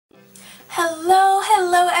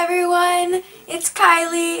Hello everyone! It's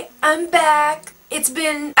Kylie. I'm back. It's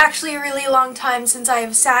been actually a really long time since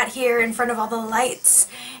I've sat here in front of all the lights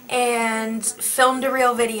and filmed a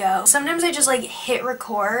real video. Sometimes I just like hit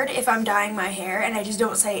record if I'm dyeing my hair and I just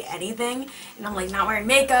don't say anything and I'm like not wearing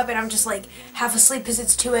makeup and I'm just like half asleep because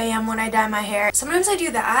it's 2 a.m. when I dye my hair. Sometimes I do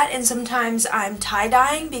that and sometimes I'm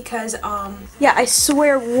tie-dyeing because yeah, I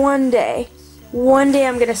swear one day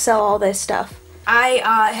I'm gonna sell all this stuff.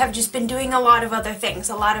 I have just been doing a lot of other things,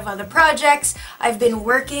 a lot of other projects. I've been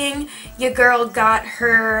working. Your girl got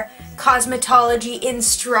her cosmetology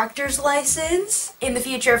instructor's license. In the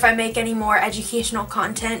future, if I make any more educational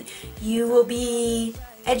content, you will be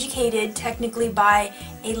educated technically by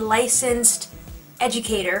a licensed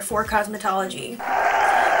educator for cosmetology.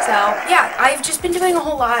 So yeah, I've just been doing a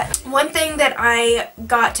whole lot. One thing that I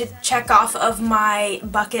got to check off of my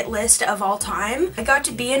bucket list of all time, I got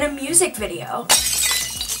to be in a music video.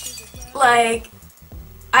 Like,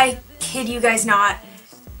 I kid you guys not,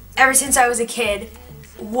 ever since I was a kid,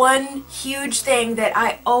 one huge thing that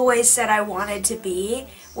I always said I wanted to be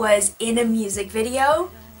was in a music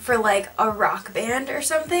video for like a rock band or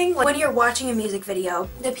something. Like, when you're watching a music video,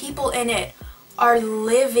 the people in it are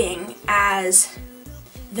living as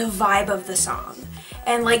the vibe of the song.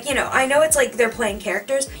 And like, you know, I know it's like they're playing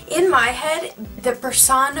characters. In my head, the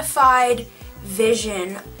personified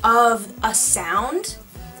vision of a sound,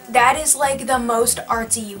 that is like the most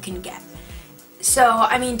artsy you can get. So,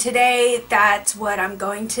 I mean, today that's what I'm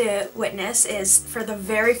going to witness, is for the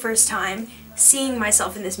very first time seeing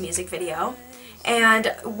myself in this music video.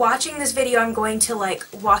 And watching this video, I'm going to like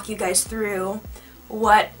walk you guys through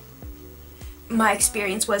what my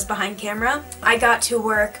experience was behind camera. I got to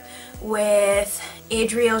work with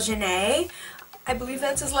Adriel Janae. I believe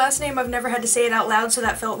that's his last name. I've never had to say it out loud, so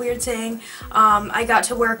that felt weird saying. I got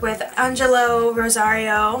to work with Angelo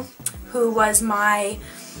Rosario, who was my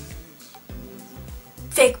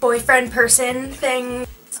fake boyfriend person thing.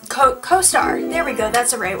 Co-star. There we go,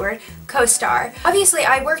 that's the right word. Co-star. Obviously,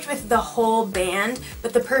 I worked with the whole band,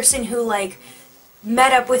 but the person who like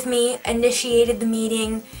met up with me, initiated the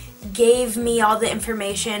meeting, gave me all the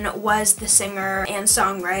information was the singer and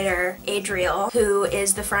songwriter Adriel, who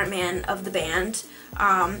is the frontman of the band.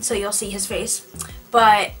 So you'll see his face.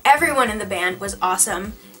 But everyone in the band was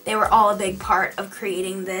awesome. They were all a big part of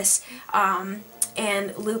creating this.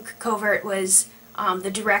 And Luke Covert was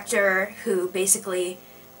the director who basically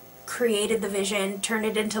created the vision, turned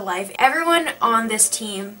it into life. Everyone on this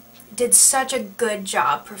team did such a good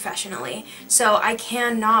job professionally. So I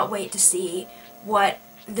cannot wait to see what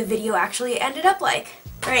the video actually ended up like.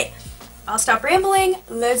 Alright, I'll stop rambling,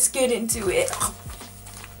 let's get into it.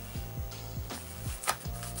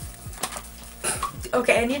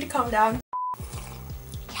 Okay, I need to calm down.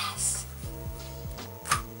 Yes.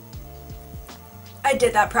 I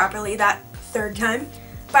did that properly that third time.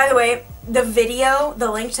 By the way, the video,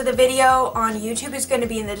 the link to the video on YouTube is going to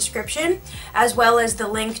be in the description, as well as the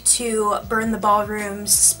link to Burn the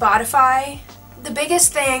Ballroom's Spotify. The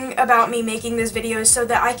biggest thing about me making this video is so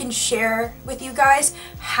that I can share with you guys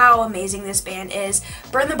how amazing this band is.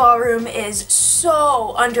 Burn the Ballroom is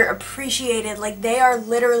so underappreciated. Like, they are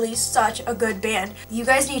literally such a good band. You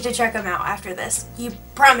guys need to check them out after this. You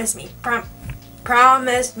promise me.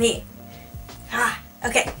 Promise me.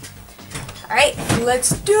 Okay. Alright, let's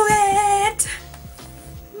do it!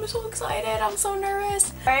 I'm so excited. I'm so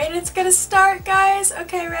nervous. Alright, it's gonna start, guys.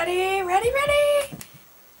 Okay, ready? Ready?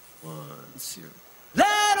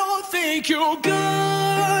 I don't think you're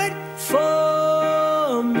good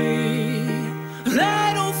for me.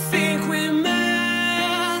 I don't think we're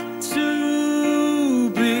meant to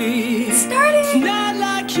be. It's starting. It's not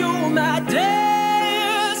like you're my destiny.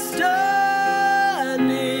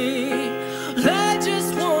 I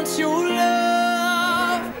just want your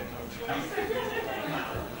love.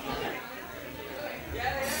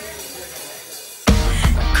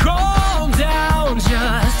 Calm down,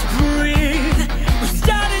 just breathe.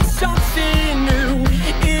 Something new,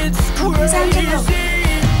 it's crazy.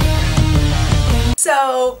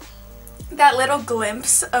 So, that little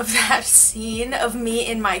glimpse of that scene of me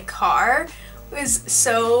in my car was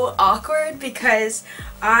so awkward because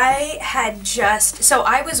I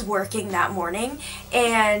was working that morning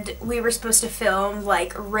and we were supposed to film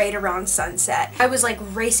like right around sunset. I was like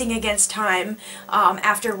racing against time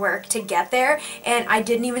after work to get there, and I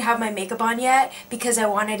didn't even have my makeup on yet because I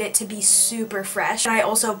wanted it to be super fresh. I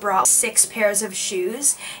also brought 6 pairs of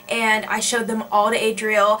shoes and I showed them all to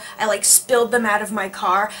Adriel. I like spilled them out of my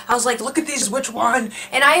car. I was like, look at these, which one?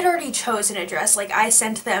 And I had already chosen a dress. Like, I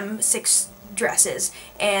sent them 6 dresses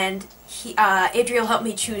and Adriel helped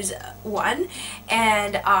me choose one,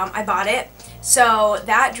 and I bought it. So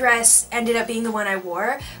that dress ended up being the one I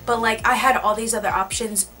wore, but like I had all these other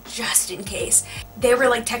options just in case. They were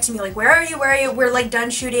like texting me like, where are you, where are you? We're like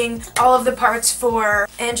done shooting all of the parts for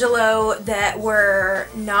Angelo that were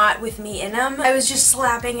not with me in them. I was just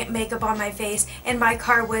slapping makeup on my face and my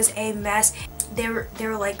car was a mess. They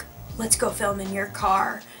were like, let's go film in your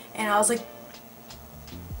car. And I was like,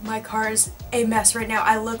 my car's a mess right now.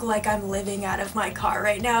 I look like I'm living out of my car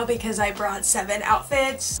right now because I brought 7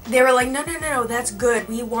 outfits. They were like, no, no, no, no, that's good.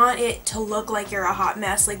 We want it to look like you're a hot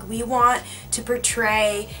mess. Like, we want to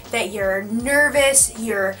portray that you're nervous,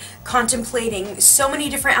 you're contemplating so many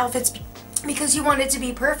different outfits because you want it to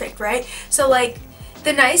be perfect, right? So like,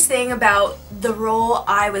 the nice thing about the role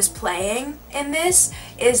I was playing in this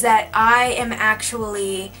is that I am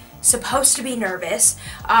actually supposed to be nervous.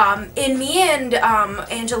 In me and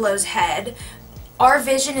Angelo's head, our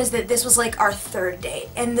vision is that this was like our 3rd date,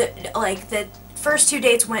 and the first 2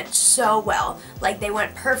 dates went so well. Like, they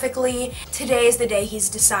went perfectly. Today is the day he's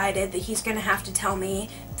decided that he's gonna have to tell me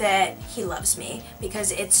that he loves me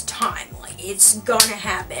because it's time. Like, it's gonna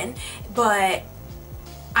happen, but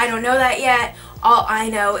I don't know that yet. All I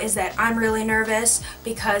know is that I'm really nervous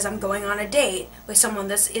because I'm going on a date with someone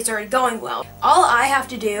it's already going well. All I have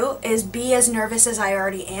to do is be as nervous as I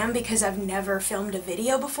already am because I've never filmed a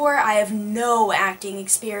video before. I have no acting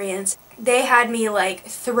experience. They had me like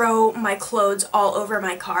throw my clothes all over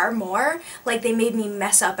my car more. Like, they made me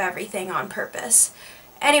mess up everything on purpose.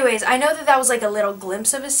 Anyways, I know that that was like a little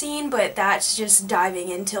glimpse of a scene, but that's just diving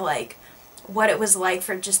into like what it was like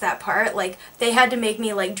for just that part. Like, they had to make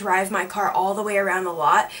me like drive my car all the way around the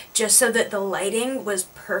lot just so that the lighting was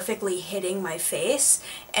perfectly hitting my face,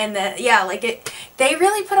 and that, yeah, like they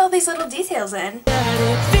really put all these little details in.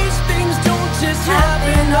 These things don't just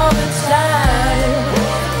happen all the time.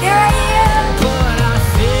 Here I am! But I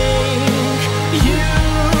think you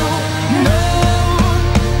know,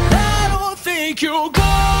 I don't think you're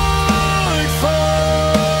good for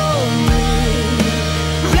me.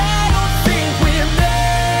 I don't think we're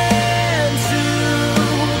meant to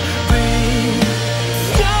be.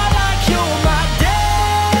 You're like you're my destiny.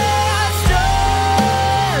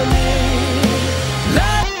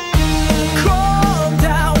 Calm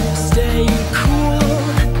down, stay cool.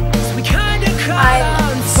 'Cause we kinda caught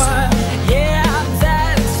on fire. Yeah,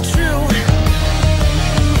 that's true.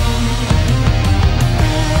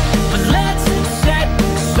 But let's set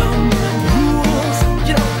some rules,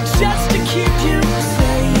 you know, just to keep you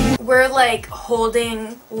safe. We're like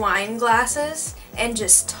holding wine glasses and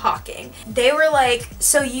just talking. They were like,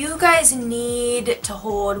 so you guys need to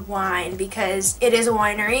hold wine because it is a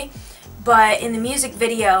winery, but in the music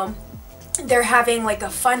video they're having like a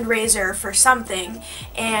fundraiser for something,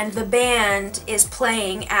 and the band is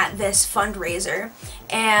playing at this fundraiser,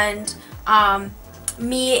 and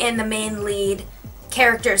me and the main lead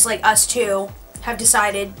characters, like us two, have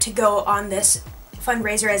decided to go on this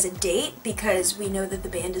fundraiser as a date because we know that the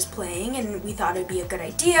band is playing and we thought it'd be a good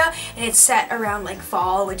idea. And it's set around like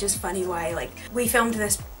fall, which is funny why like we filmed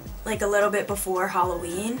this like a little bit before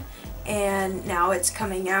Halloween and now it's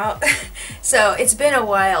coming out. So it's been a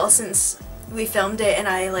while since we filmed it, and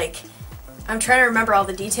I'm trying to remember all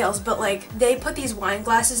the details, but like they put these wine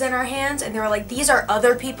glasses in our hands and they were like, these are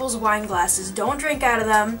other people's wine glasses, don't drink out of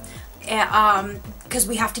them, and because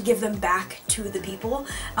we have to give them back to the people.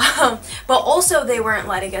 But also they weren't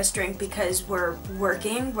letting us drink because we're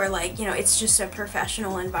working. We're like, you know, it's just a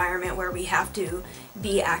professional environment where we have to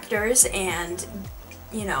be actors and,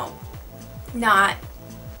 you know, not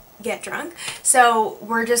get drunk. So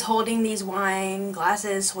we're just holding these wine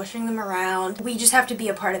glasses, swishing them around. We just have to be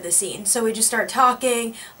a part of the scene. So we just start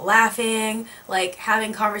talking, laughing, like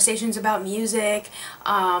having conversations about music,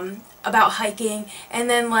 about hiking, and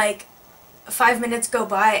then like 5 minutes go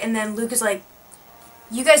by and then Luke is like,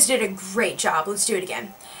 you guys did a great job, let's do it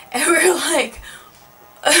again. And we're like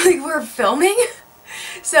we're filming?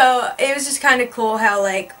 So it was just kind of cool how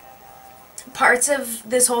like parts of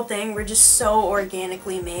this whole thing were just so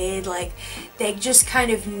organically made. Like they just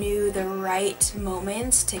kind of knew the right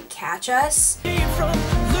moments to catch us. From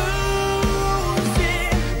losing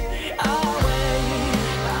our way,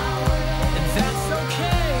 and that's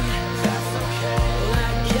okay. That's okay. Well,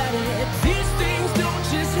 I get it. These things don't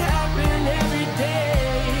just happen every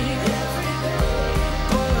day.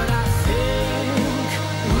 But I think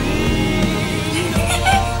we know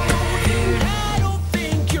that I don't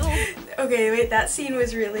think you're. Okay, wait, that scene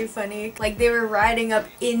was really funny. Like, they were riding up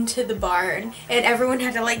into the barn and everyone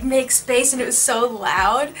had to like make space and it was so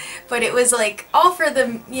loud, but it was like all for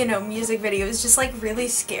the, you know, music video. It was just like really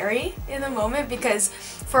scary in the moment because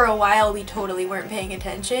for a while we totally weren't paying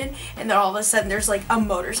attention, and then all of a sudden there's like a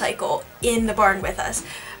motorcycle in the barn with us.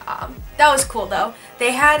 That was cool though.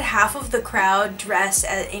 They had half of the crowd dressed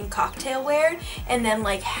in cocktail wear, and then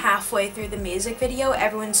like halfway through the music video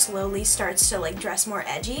everyone slowly starts to like dress more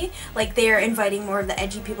edgy. Like they're inviting more of the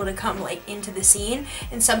edgy people to come like into the scene,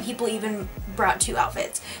 and some people even brought 2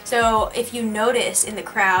 outfits. So if you notice in the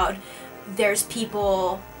crowd, there's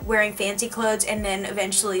people wearing fancy clothes, and then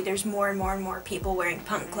eventually there's more and more and more people wearing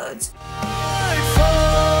punk clothes.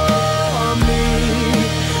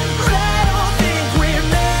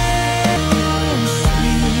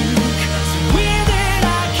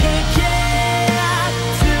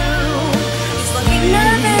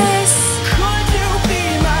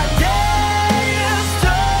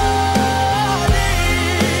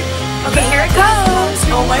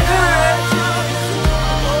 Oh my god!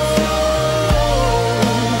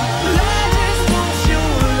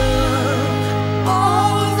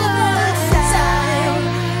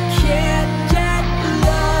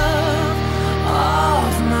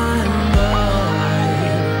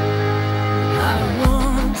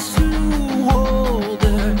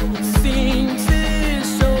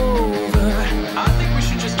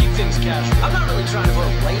 I'm not really trying to put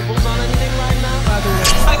labels on anything right now.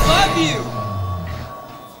 I love you!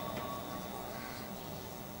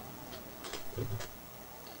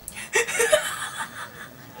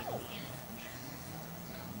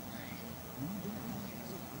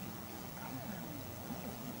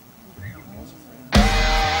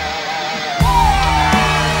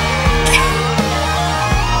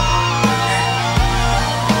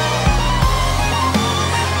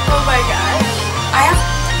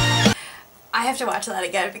 I have to watch that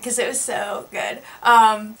again because it was so good.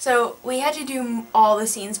 So we had to do all the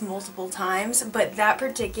scenes multiple times, but that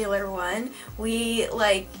particular one,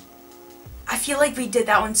 I feel like we did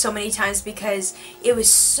that one so many times because it was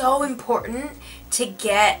so important to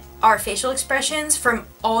get our facial expressions from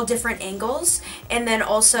all different angles, and then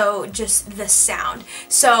also just the sound.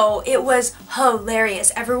 So it was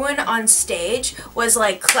hilarious. Everyone on stage was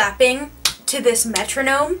like clapping to this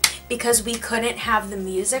metronome because we couldn't have the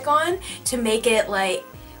music on to make it like,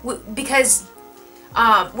 because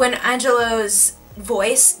when Angelo's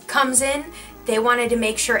voice comes in, they wanted to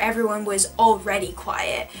make sure everyone was already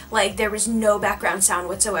quiet. Like there was no background sound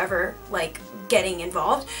whatsoever like getting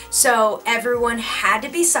involved. So everyone had to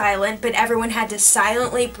be silent, but everyone had to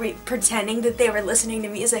silently pretending that they were listening to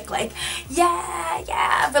music, like yeah,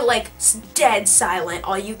 yeah, but like dead silent.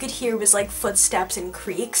 All you could hear was like footsteps and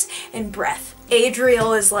creaks and breath.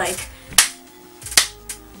 Adriel is like,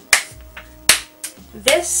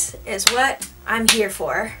 this is what I'm here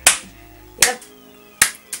for. Yep.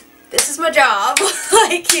 This is my job.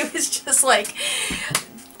 Like, he was just like,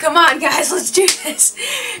 come on guys, let's do this.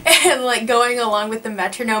 And like going along with the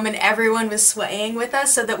metronome, and everyone was swaying with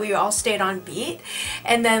us so that we all stayed on beat.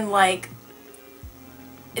 And then like,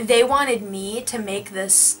 they wanted me to make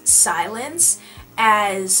this silence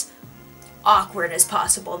as awkward as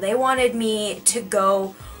possible. They wanted me to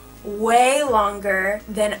go way longer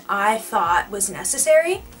than I thought was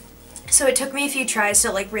necessary. So it took me a few tries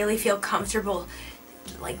to like really feel comfortable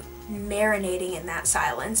like marinating in that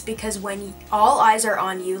silence, because when all eyes are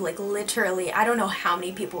on you, like literally, I don't know how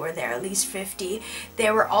many people were there, at least 50. They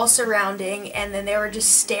were all surrounding, and then they were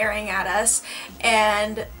just staring at us,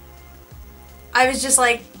 and I was just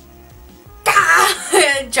like,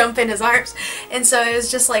 jump in his arms. And so it was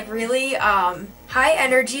just like really high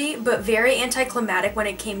energy, but very anticlimactic when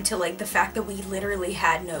it came to like the fact that we literally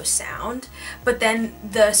had no sound. But then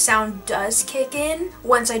the sound does kick in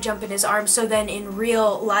once I jump in his arms. So then in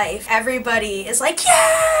real life, everybody is like,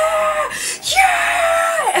 yeah,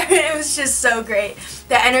 yeah. It was just so great.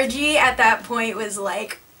 The energy at that point was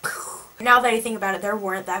like, now that I think about it, there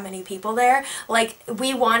weren't that many people there. Like,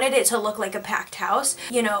 we wanted it to look like a packed house.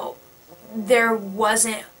 You know, there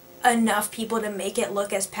wasn't enough people to make it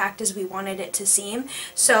look as packed as we wanted it to seem.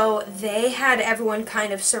 So they had everyone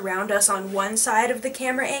kind of surround us on one side of the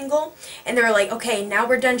camera angle, and they were like, okay, now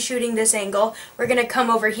we're done shooting this angle, we're gonna come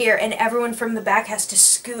over here, and everyone from the back has to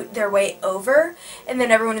scoot their way over, and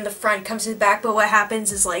then everyone in the front comes to the back. But what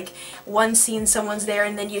happens is like one scene someone's there,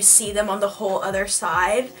 and then you see them on the whole other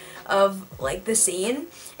side of like the scene,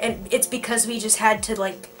 and it's because we just had to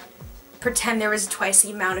like pretend there was twice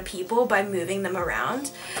the amount of people by moving them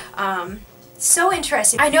around. So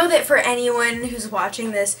interesting. I know that for anyone who's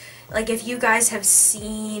watching this, like if you guys have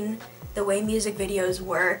seen the way music videos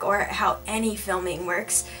work or how any filming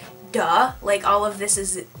works. Duh, like all of this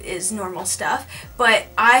is normal stuff, but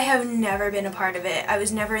I have never been a part of it. I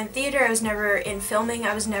was never in theater, I was never in filming,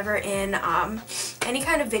 I was never in any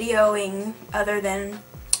kind of videoing other than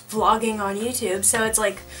vlogging on YouTube, so it's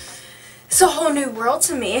like, it's a whole new world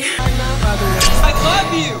to me. I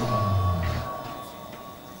love you!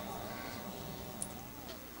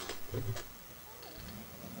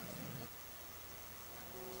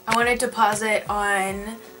 I wanted to pause it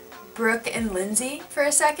on Brooke and Lindsay for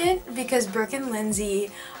a second because Brooke and Lindsay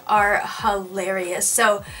are hilarious.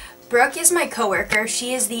 So Brooke is my coworker.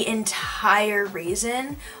 She is the entire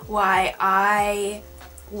reason why I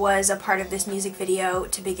was a part of this music video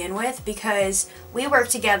to begin with, because we work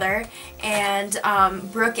together, and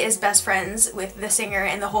Brooke is best friends with the singer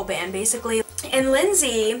and the whole band basically. And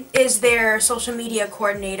Lindsay is their social media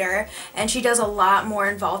coordinator, and she does a lot more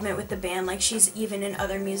involvement with the band, like she's even in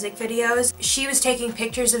other music videos. She was taking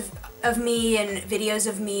pictures of me and videos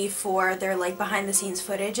of me for their like behind the scenes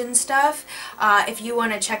footage and stuff. If you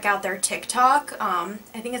want to check out their TikTok, I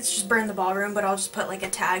think it's just Burn the Ballroom, but I'll just put like a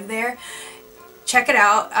tag there. Check it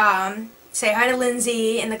out. Say hi to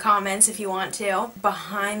Lindsay in the comments if you want to.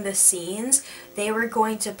 Behind the scenes, they were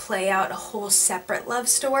going to play out a whole separate love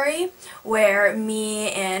story where me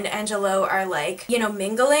and Angelo are like, you know,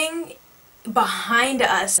 mingling. Behind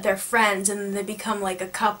us, they're friends, and then they become like a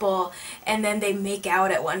couple, and then they make out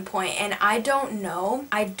at one point, and I don't know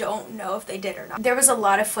if they did or not. There was a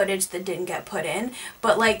lot of footage that didn't get put in,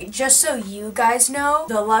 but like, just so you guys know,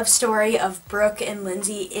 the love story of Brooke and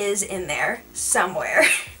Lindsay is in there somewhere.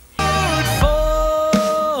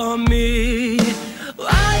 For me,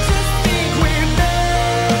 I just think we're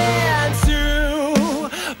meant to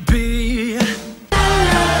be.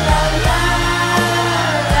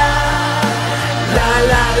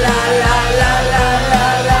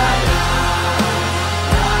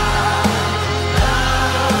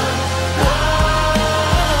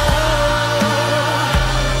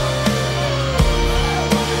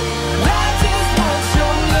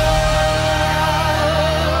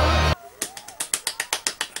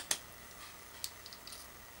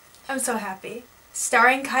 I'm so happy.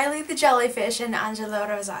 Starring Kylie the Jellyfish and Angelo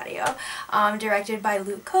Rosario, directed by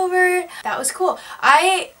Luke Covert. That was cool.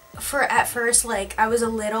 At first, like, I was a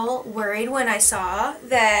little worried when I saw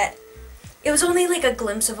that. It was only like a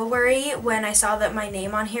glimpse of a worry when I saw that my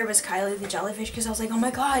name on here was Kylie the Jellyfish, because I was like, oh my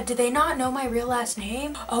god, did they not know my real last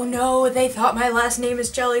name? Oh no, they thought my last name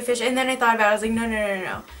is Jellyfish. And then I thought about it, I was like,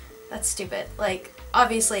 no. That's stupid. Like,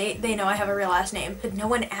 obviously, they know I have a real last name, but no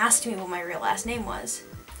one asked me what my real last name was.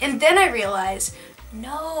 And then I realized,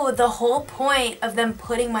 no, the whole point of them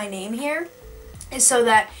putting my name here is so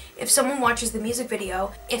that if someone watches the music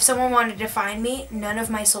video, if someone wanted to find me, none of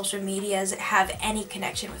my social medias have any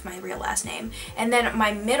connection with my real last name. And then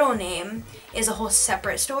my middle name is a whole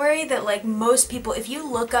separate story that, like, most people, if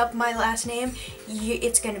you look up my last name,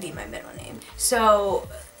 it's going to be my middle name. So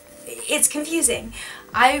it's confusing.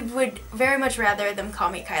 I would very much rather them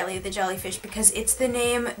call me Kylie the Jellyfish, because it's the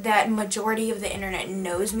name that majority of the internet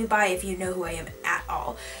knows me by, if you know who I am at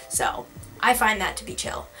all. So I find that to be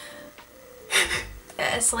chill.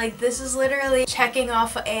 Yes, like, this is literally checking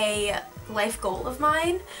off a life goal of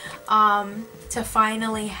mine, to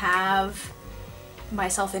finally have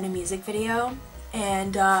myself in a music video,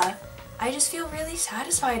 and I just feel really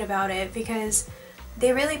satisfied about it because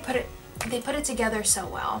they really put it together so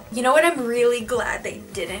well. You know what I'm really glad they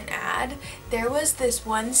didn't add? There was this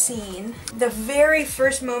one scene, the very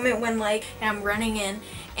first moment when, like, I'm running in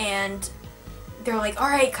and they're like,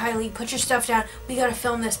 alright Kylie, put your stuff down, we gotta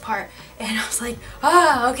film this part. And I was like,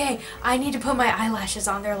 okay, I need to put my eyelashes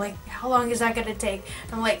on. They're like, how long is that gonna take?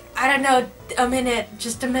 I'm like, I don't know, a minute,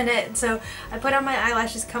 just a minute. So I put on my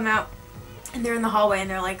eyelashes, come out, and they're in the hallway, and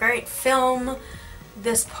they're like, alright, film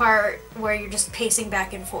this part where you're just pacing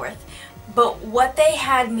back and forth. But what they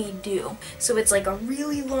had me do, so it's like a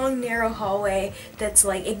really long narrow hallway that's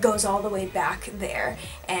like, it goes all the way back there,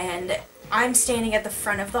 and I'm standing at the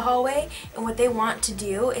front of the hallway, and what they want to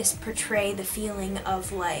do is portray the feeling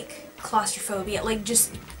of like claustrophobia, like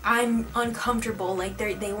just I'm uncomfortable, like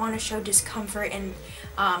they want to show discomfort and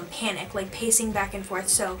panic, like pacing back and forth.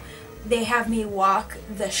 So they have me walk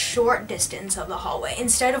the short distance of the hallway.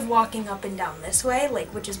 Instead of walking up and down this way, like,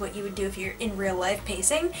 which is what you would do if you're in real life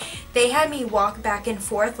pacing, they had me walk back and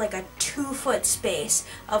forth like a 2-foot space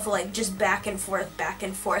of like just back and forth,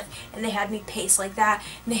 and they had me pace like that,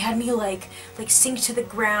 and they had me like sink to the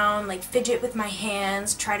ground, like fidget with my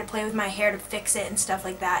hands, try to play with my hair to fix it and stuff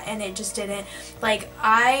like that, and it just didn't. Like,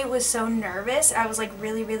 I was so nervous. I was like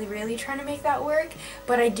really trying to make that work,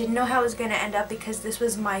 but I didn't know how it was gonna end up because this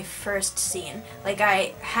was my first scene. Like,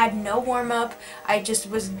 I had no warm-up. I just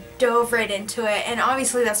was dove right into it, and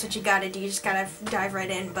obviously that's what you gotta do. You just gotta dive right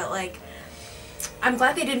in, but like, I'm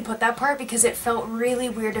glad they didn't put that part because it felt really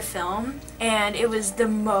weird to film, and it was the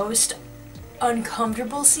most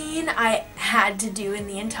uncomfortable scene I had to do in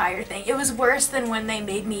the entire thing. It was worse than when they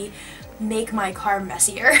made me make my car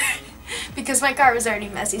messier because my car was already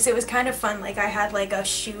messy, so it was kind of fun. Like, I had like a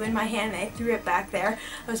shoe in my hand and I threw it back there.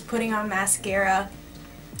 I was putting on mascara,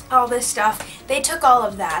 all this stuff. They took all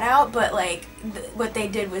of that out, but like what they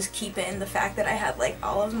did was keep in the fact that I had like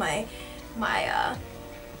all of my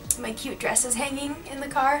cute dresses hanging in the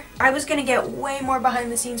car. I was gonna get way more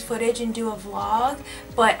behind the scenes footage and do a vlog,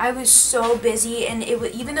 but I was so busy, and it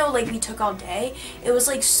was, even though like we took all day, it was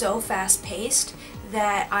like so fast paced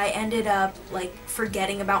that I ended up like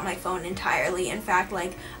forgetting about my phone entirely. In fact,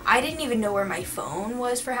 like, I didn't even know where my phone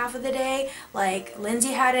was for half of the day. Like,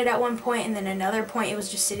 Lindsay had it at one point, and then another point it was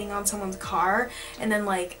just sitting on someone's car, and then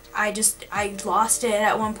like I lost it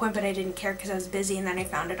at one point, but I didn't care because I was busy, and then I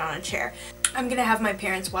found it on a chair. I'm gonna have my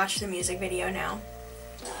parents watch the music video now.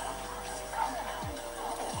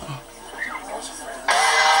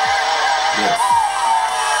 Yes.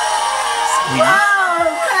 Wow,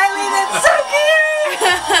 Kylie, that's so cute!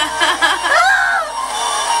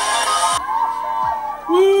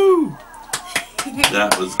 Woo!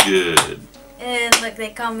 That was good. And look, they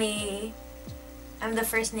call me, I'm the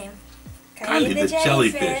first name, Kylie the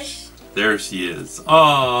jellyfish. There she is.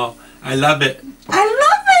 Oh, I love it. I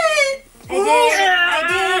love it! I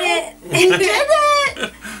did it! You did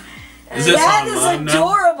it! Is this That online is now?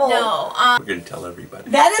 adorable. No, We're gonna tell everybody.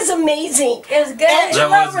 That is amazing. it was good.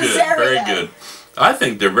 That was good. Rosario. Very good. I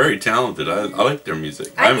think they're very talented. I like their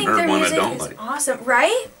music. I haven't think heard their one I music don't is like. awesome,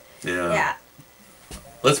 right? Yeah. Yeah.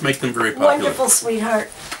 Let's make them very popular. Wonderful, sweetheart.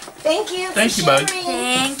 Thank you. Thank for you, bud. sharing.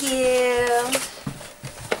 Thank you.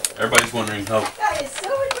 Everybody's wondering how That is so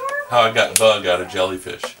adorable. I got bug out of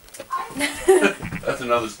jellyfish. That's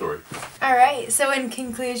another story. Alright, so in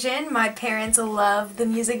conclusion, my parents love the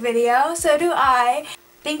music video, so do I.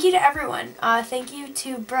 Thank you to everyone. Thank you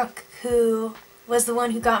to Brooke, who was the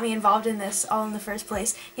one who got me involved in this all in the first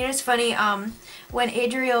place. You know, it's funny, when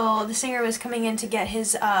Adriel, the singer, was coming in to get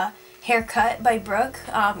his hair cut by Brooke,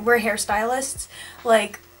 we're hairstylists,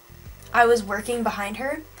 like, I was working behind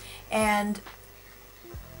her, and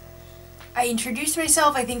I introduced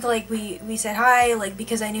myself. I think like we said hi, like,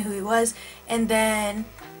 because I knew who he was, and then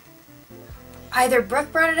either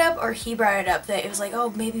Brooke brought it up or he brought it up that it was like, oh,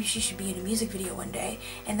 maybe she should be in a music video one day,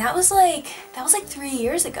 and that was like 3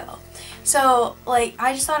 years ago. So like,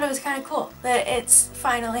 I just thought it was kind of cool that it's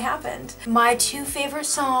finally happened. My 2 favorite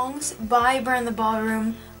songs by Burn the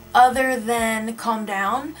Ballroom, other than Calm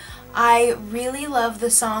Down, I really love the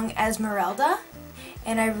song Esmeralda,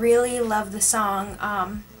 and I really love the song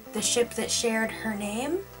The Ship That Shared Her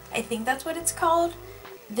Name. I think that's what it's called.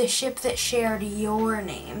 The Ship That Shared Your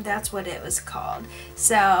Name. That's what it was called.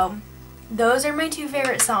 So those are my 2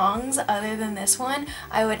 favorite songs other than this one.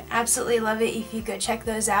 I would absolutely love it if you could check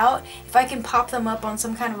those out. If I can pop them up on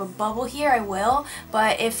some kind of a bubble here, I will.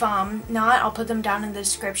 But if not, I'll put them down in the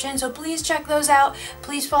description. So please check those out.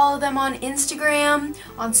 Please follow them on Instagram,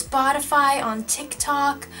 on Spotify, on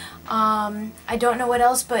TikTok. I don't know what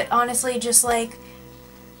else, but honestly, just like,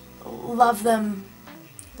 love them.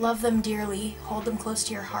 Love them dearly. Hold them close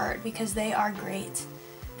to your heart because they are great.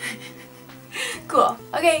 Cool.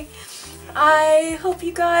 Okay. I hope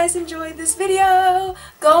you guys enjoyed this video.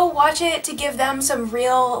 Go watch it to give them some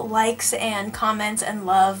real likes and comments and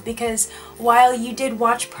love, because while you did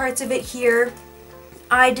watch parts of it here,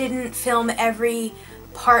 I didn't film every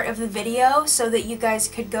part of the video so that you guys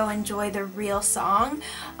could go enjoy the real song,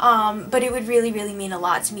 but it would really mean a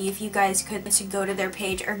lot to me if you guys could go to their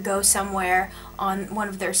page or go somewhere on one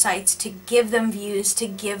of their sites to give them views, to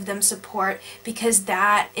give them support, because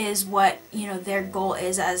that is what, you know, their goal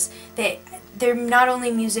is, as they're not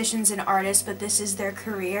only musicians and artists, but this is their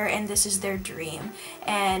career and this is their dream,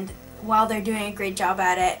 and while they're doing a great job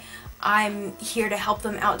at it, I'm here to help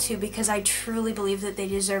them out too, because I truly believe that they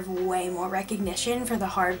deserve way more recognition for the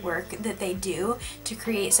hard work that they do to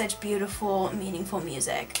create such beautiful, meaningful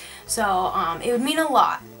music. So it would mean a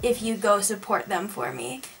lot if you go support them for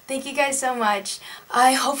me. Thank you guys so much.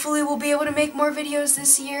 I hopefully will be able to make more videos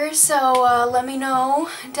this year, so let me know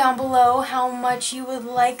down below how much you would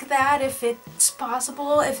like that, if it's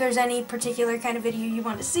possible, if there's any particular kind of video you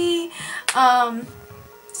want to see.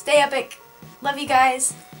 Stay epic. Love you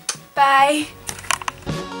guys. Bye.